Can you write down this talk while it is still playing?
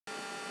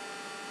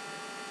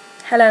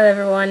Hello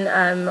everyone,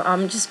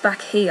 I'm just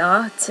back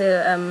here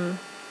to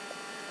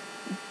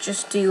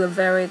just do a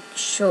very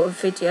short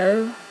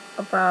video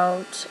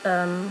about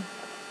a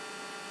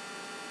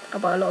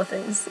lot of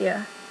things.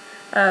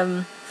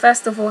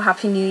 First of all,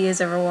 Happy New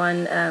Year's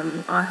everyone.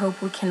 I hope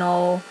we can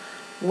all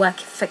work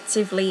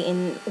effectively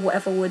in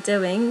whatever we're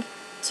doing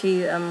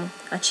to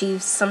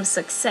achieve some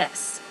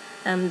success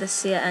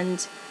this year.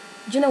 And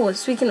you know what,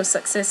 speaking of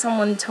success,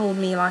 someone told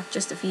me like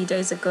just a few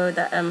days ago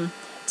that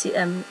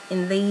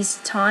in these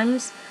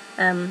times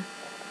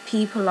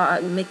people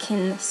are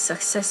making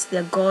success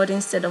their God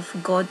instead of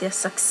God their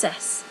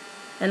success.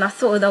 And I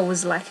thought that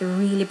was like a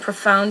really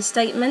profound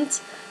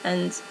statement.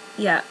 And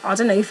yeah, I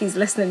don't know if he's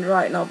listening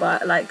right now,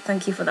 but like,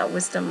 thank you for that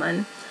wisdom,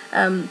 man.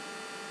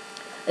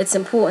 It's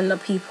important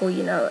that people,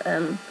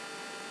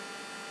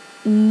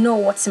 know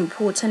what's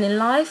important in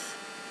life.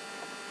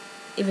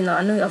 Even though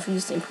I know I've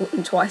used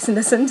important twice in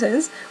the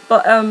sentence,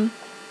 but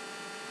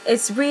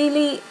it's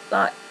really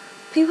like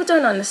people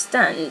don't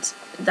understand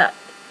that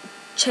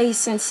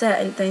chasing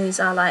certain things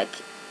are like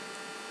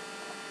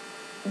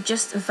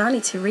just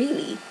vanity,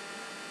 really.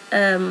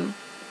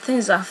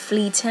 Things are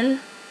fleeting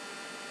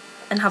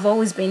and have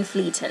always been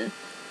fleeting.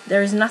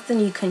 There is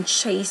nothing you can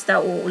chase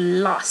that will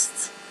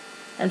last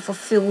and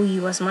fulfill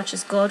you as much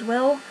as God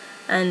will.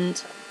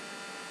 And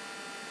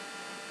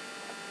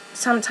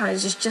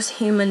sometimes it's just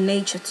human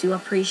nature to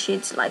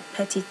appreciate like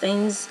petty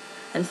things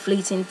and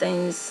fleeting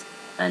things,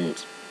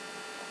 and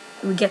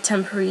we get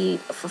temporary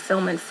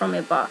fulfillment from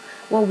it, but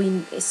what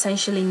we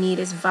essentially need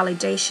is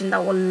validation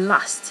that will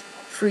last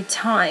through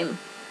time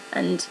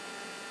and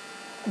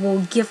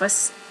will give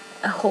us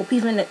a hope,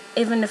 even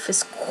if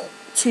it's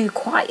too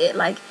quiet.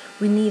 Like,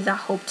 we need that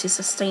hope to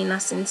sustain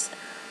us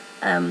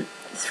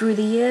through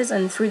the years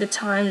and through the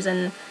times,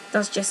 and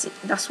that's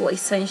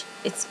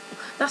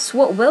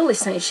what will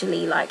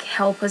essentially like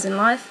help us in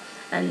life.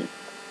 And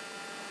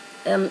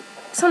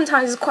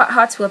sometimes it's quite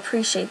hard to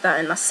appreciate that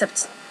and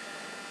accept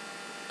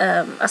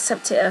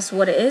it as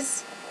what it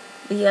is.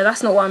 But yeah,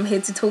 that's not what I'm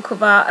here to talk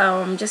about.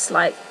 I'm just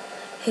like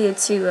here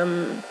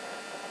to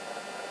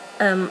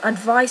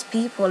advise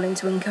people and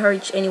to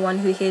encourage anyone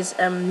who hears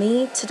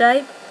me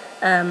today,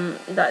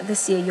 that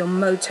this year your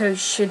motto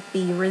should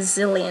be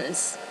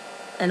resilience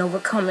and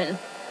overcoming.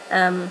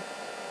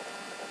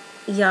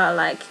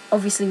 Like,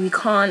 obviously we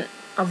can't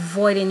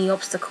avoid any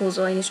obstacles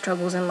or any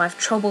struggles in life.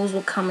 Troubles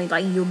will come,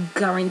 like, you're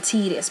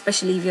guaranteed it,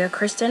 especially if you're a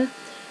Christian.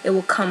 It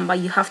will come, but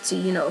you have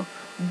to,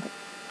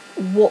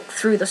 walk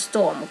through the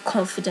storm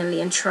confidently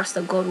and trust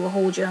that God will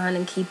hold your hand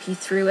and keep you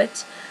through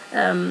it.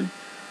 I'm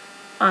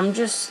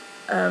just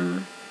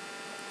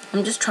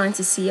trying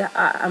to see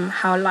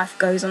how life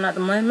goes on at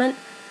the moment.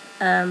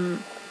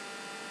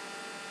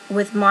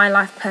 With my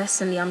life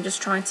personally, I'm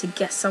just trying to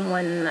get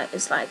someone that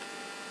is like,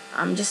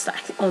 I'm just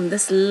like on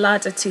this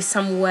ladder to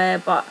somewhere,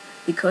 but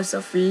because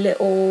of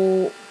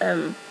little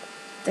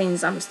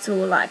things, I'm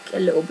still like a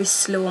little bit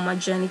slow on my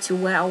journey to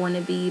where I want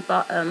to be.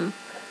 But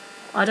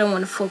I don't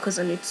want to focus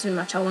on it too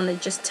much. I want to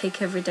just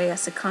take every day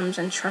as it comes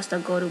and trust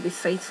that God will be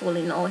faithful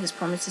in all his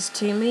promises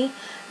to me.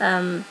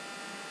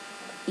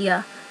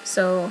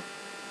 So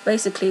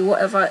basically,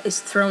 whatever is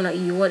thrown at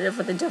you,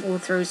 whatever the devil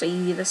throws at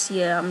you this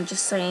year, I'm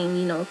just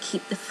saying,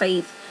 keep the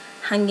faith,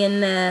 hang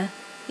in there,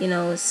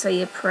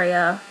 say a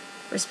prayer.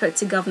 Respect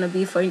to Governor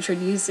B for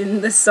introducing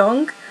the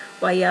song.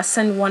 But yeah,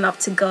 send one up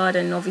to God,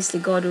 and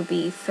obviously God will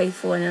be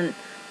faithful and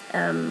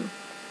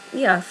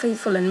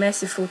faithful and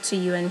merciful to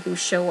you, and he'll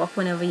show up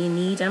whenever you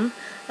need him.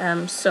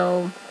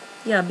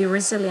 Be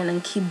resilient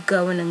and keep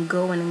going and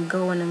going and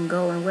going and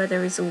going. Where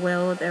there is a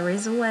will, there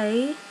is a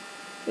way.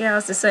 Yeah,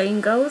 as the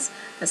saying goes.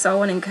 And so I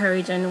want to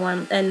encourage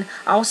anyone, and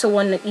I also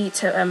want you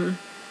to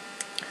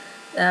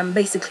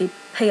basically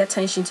pay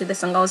attention to this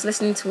song. I was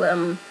listening to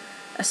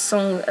a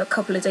song a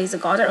couple of days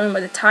ago. I don't remember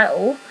the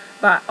title,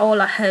 but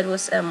all I heard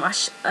was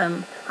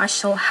I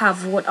shall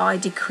have what I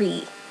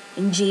decree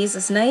in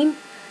Jesus' name.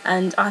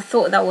 And I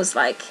thought that was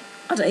like,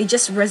 I don't know, it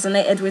just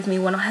resonated with me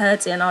when I heard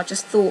it, and I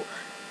just thought,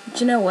 do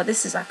you know what,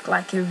 this is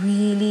like a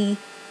really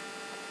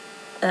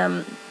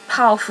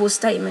powerful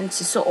statement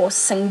to sort of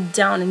sink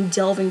down and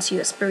delve into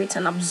your spirit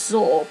and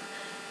absorb,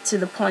 to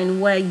the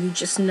point where you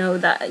just know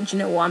that,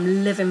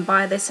 I'm living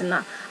by this, and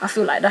I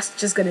feel like that's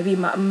just going to be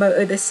my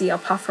motto this year,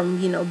 apart from,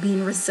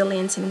 being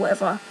resilient in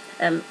whatever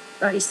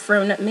that is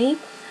thrown at me.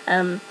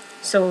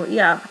 So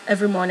yeah,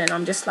 every morning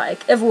I'm just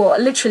like,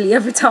 literally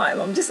every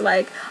time I'm just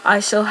like, I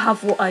shall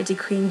have what I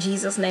decree in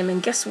Jesus' name.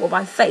 And guess what?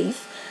 By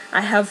faith,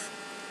 I have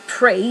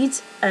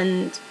prayed,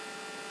 and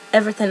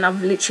everything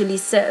I've literally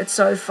said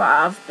so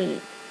far,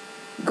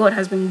 God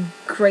has been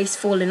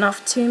graceful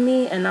enough to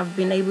me, and I've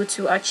been able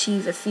to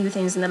achieve a few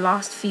things in the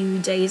last few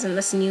days in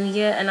this new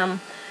year, and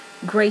I'm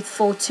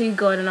grateful to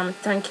God, and I'm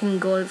thanking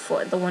God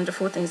for the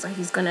wonderful things that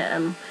he's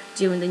gonna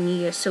do in the new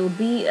year. So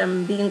be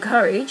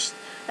encouraged.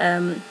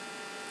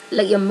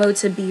 Let your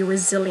motto be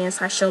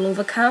resilience. I shall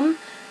overcome.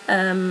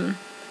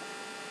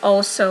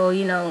 Also,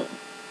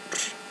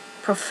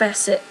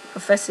 profess it.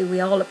 We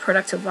are all a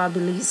product of our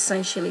beliefs,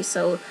 essentially.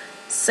 So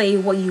say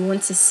what you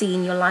want to see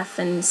in your life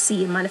and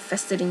see it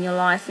manifested in your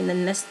life in the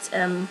next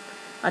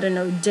I don't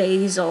know,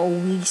 days or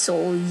weeks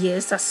or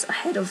years that's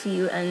ahead of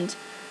you. And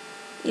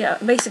yeah,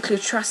 basically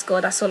trust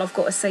God. That's all I've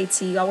got to say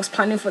to you. I was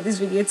planning for this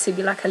video to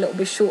be like a little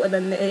bit shorter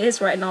than it is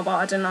right now, but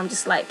I don't know, I'm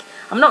just like,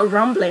 I'm not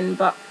rambling,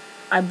 but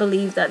I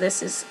believe that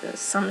this is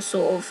some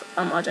sort of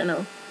I don't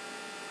know,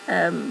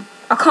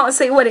 I can't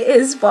say what it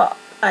is, but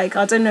like,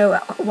 I don't know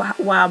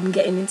why I'm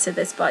getting into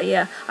this, but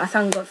yeah, I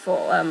thank God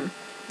for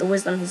the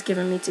wisdom He's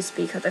given me to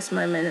speak at this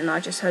moment, and I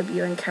just hope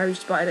you're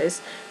encouraged by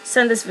this.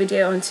 Send this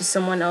video on to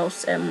someone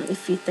else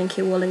if you think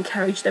it will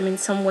encourage them in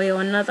some way or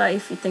another,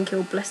 if you think it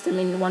will bless them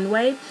in one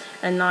way,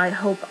 and I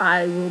hope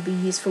I will be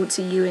useful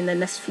to you in the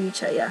next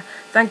future. Yeah,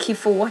 thank you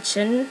for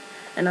watching,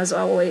 and as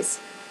always,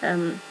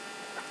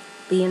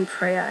 be in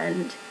prayer,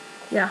 and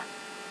yeah,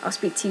 I'll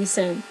speak to you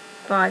soon.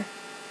 Bye.